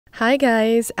Hi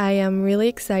guys, I am really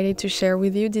excited to share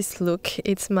with you this look.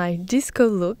 It's my disco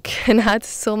look and I had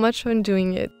so much fun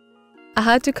doing it. I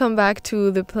had to come back to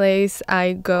the place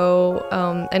I go,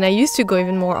 and I used to go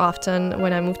even more often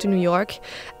when I moved to New York,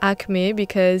 Acme,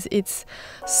 because it's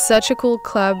such a cool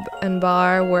club and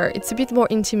bar where it's a bit more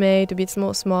intimate, a bit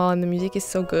more small, and the music is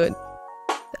so good.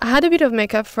 I had a bit of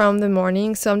makeup from the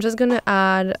morning, so I'm just gonna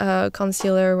add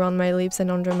concealer around my lips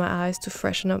and under my eyes to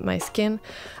freshen up my skin.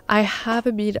 I have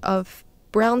a bit of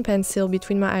brown pencil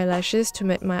between my eyelashes to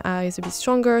make my eyes a bit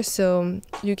stronger, so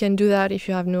you can do that if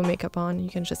you have no makeup on, you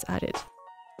can just add it.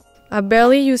 I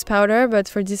barely use powder, but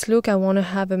for this look I want to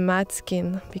have a matte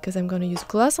skin because I'm gonna use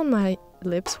gloss on my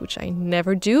lips, which I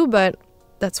never do, but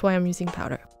that's why I'm using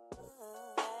powder.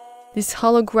 This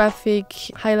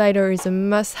holographic highlighter is a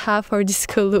must-have for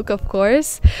disco look, of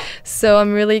course, so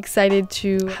I'm really excited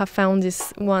to have found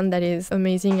this one that is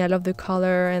amazing. I love the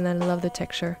color and I love the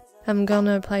texture. I'm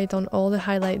gonna apply it on all the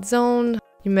highlight zone.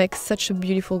 It makes such a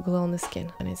beautiful glow on the skin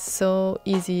and it's so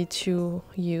easy to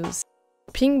use.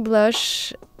 Pink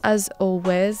blush as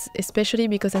always, especially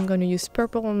because I'm going to use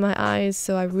purple on my eyes,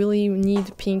 so I really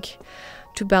need pink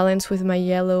to balance with my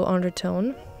yellow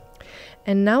undertone.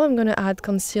 And now I'm going to add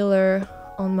concealer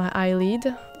on my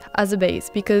eyelid as a base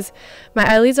because my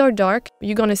eyelids are dark.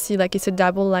 You're going to see like it's a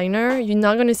double liner. You're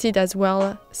not going to see it as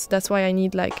well, so that's why I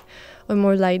need like a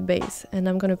more light base, and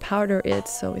I'm going to powder it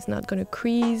so it's not going to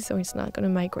crease or it's not going to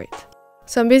migrate.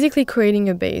 So I'm basically creating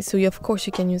a base, so of course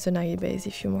you can use an eye base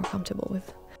if you're more comfortable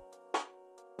with.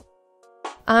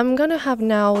 I'm gonna have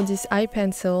now this eye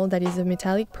pencil that is a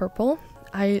metallic purple.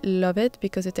 I love it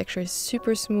because the texture is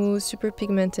super smooth, super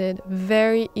pigmented,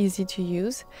 very easy to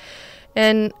use.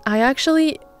 And I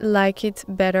actually like it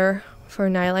better for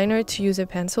an eyeliner to use a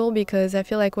pencil because I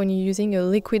feel like when you're using a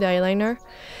liquid eyeliner,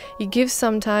 it gives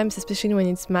sometimes, especially when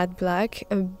it's matte black,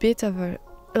 a bit of a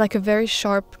very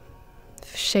sharp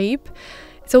shape.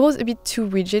 It's almost a bit too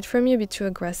rigid for me, a bit too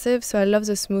aggressive, so I love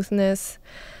the smoothness,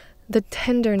 the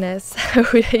tenderness, I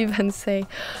would even say,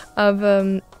 of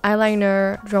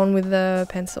eyeliner drawn with the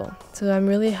pencil. So I'm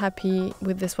really happy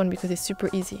with this one because it's super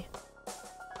easy.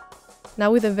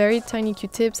 Now with a very tiny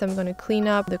Q-tips, I'm going to clean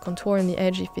up the contour and the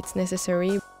edge if it's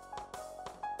necessary.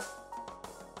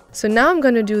 So now I'm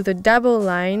going to do the double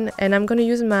line, and I'm going to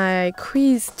use my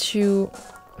crease to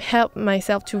help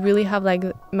myself to really have like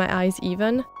my eyes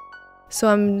even. So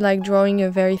I'm like drawing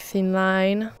a very thin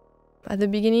line at the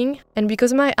beginning, and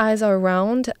because my eyes are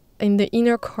round, in the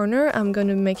inner corner I'm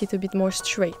gonna make it a bit more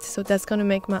straight, so that's gonna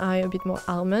make my eye a bit more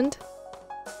almond.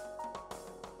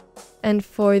 And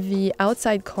for the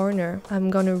outside corner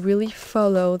I'm gonna really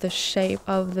follow the shape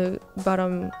of the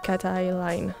bottom cat eye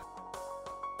line.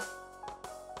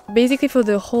 Basically for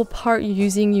the whole part you're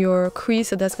using your crease,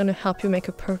 so that's gonna help you make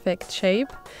a perfect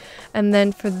shape. And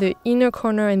then for the inner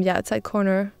corner and the outside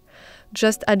corner,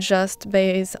 just adjust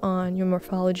based on your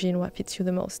morphology and what fits you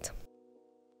the most.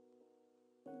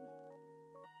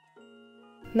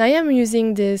 Now I'm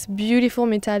using this beautiful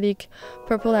metallic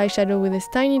purple eyeshadow with this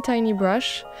tiny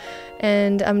brush,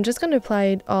 and I'm just going to apply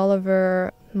it all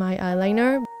over my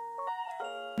eyeliner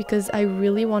because I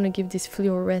really want to give this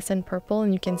fluorescent purple,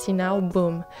 and you can see now,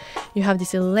 boom, you have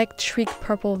this electric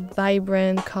purple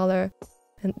vibrant color,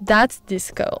 and that's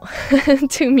disco.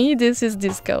 To me, this is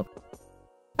disco.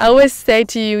 I always say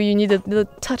to you, you need a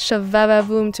little touch of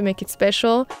va-va-voom to make it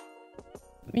special.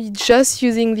 Just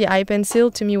using the eye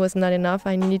pencil to me was not enough.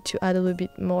 I needed to add a little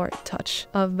bit more touch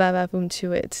of va-va-voom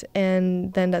to it.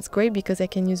 And then that's great because I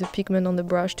can use a pigment on the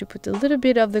brush to put a little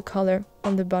bit of the color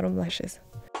on the bottom lashes.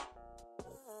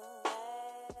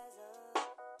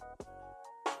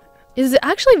 It's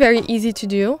actually very easy to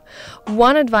do.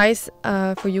 One advice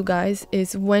for you guys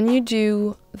is when you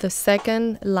do the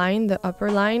second line, the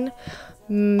upper line,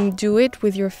 do it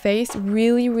with your face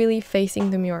really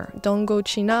facing the mirror. Don't go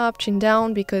chin up, chin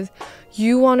down, because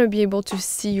you want to be able to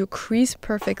see your crease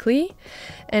perfectly,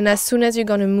 and as soon as you're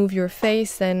going to move your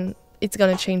face, then it's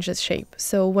going to change the shape.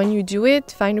 So when you do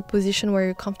it, find a position where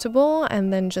you're comfortable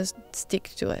and then just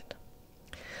stick to it.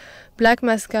 Black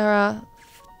mascara,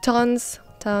 tons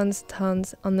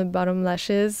on the bottom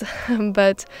lashes,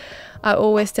 but I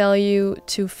always tell you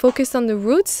to focus on the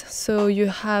roots so you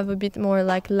have a bit more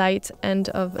like light end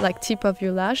of like tip of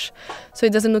your lash, so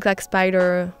it doesn't look like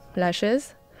spider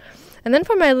lashes. And then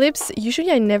for my lips, usually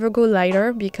I never go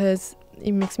lighter because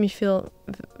it makes me feel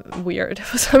weird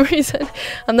for some reason.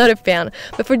 I'm not a fan,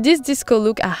 but for this disco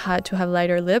look I had to have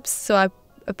lighter lips, so I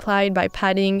applied by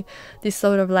patting this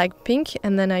sort of like pink,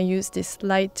 and then I used this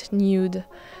light nude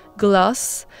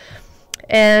gloss.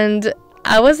 And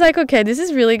I was like, okay, this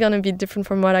is really gonna be different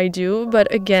from what I do.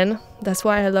 But again, that's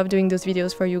why I love doing those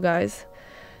videos for you guys.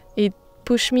 It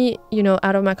pushed me, you know,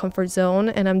 out of my comfort zone,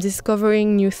 and I'm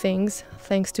discovering new things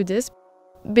thanks to this.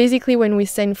 Basically, when we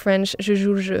say in French, je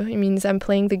joue le jeu, it means I'm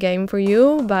playing the game for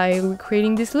you by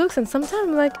recreating these looks, and sometimes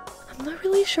I'm like, I'm not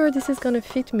really sure this is gonna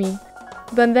fit me.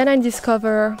 But then I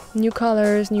discover new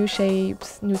colors, new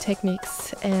shapes, new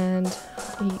techniques, and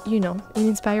you know, it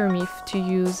inspires me to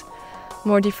use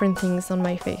more different things on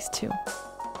my face too.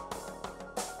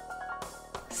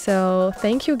 So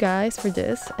thank you guys for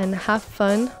this, and have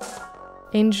fun.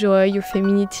 Enjoy your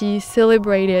femininity,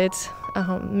 celebrate it.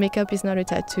 Makeup is not a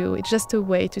tattoo, it's just a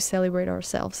way to celebrate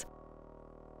ourselves.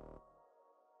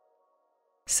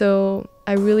 So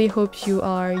I really hope you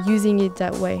are using it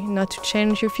that way, not to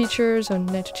change your features or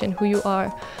not to change who you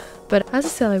are, but as a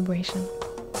celebration.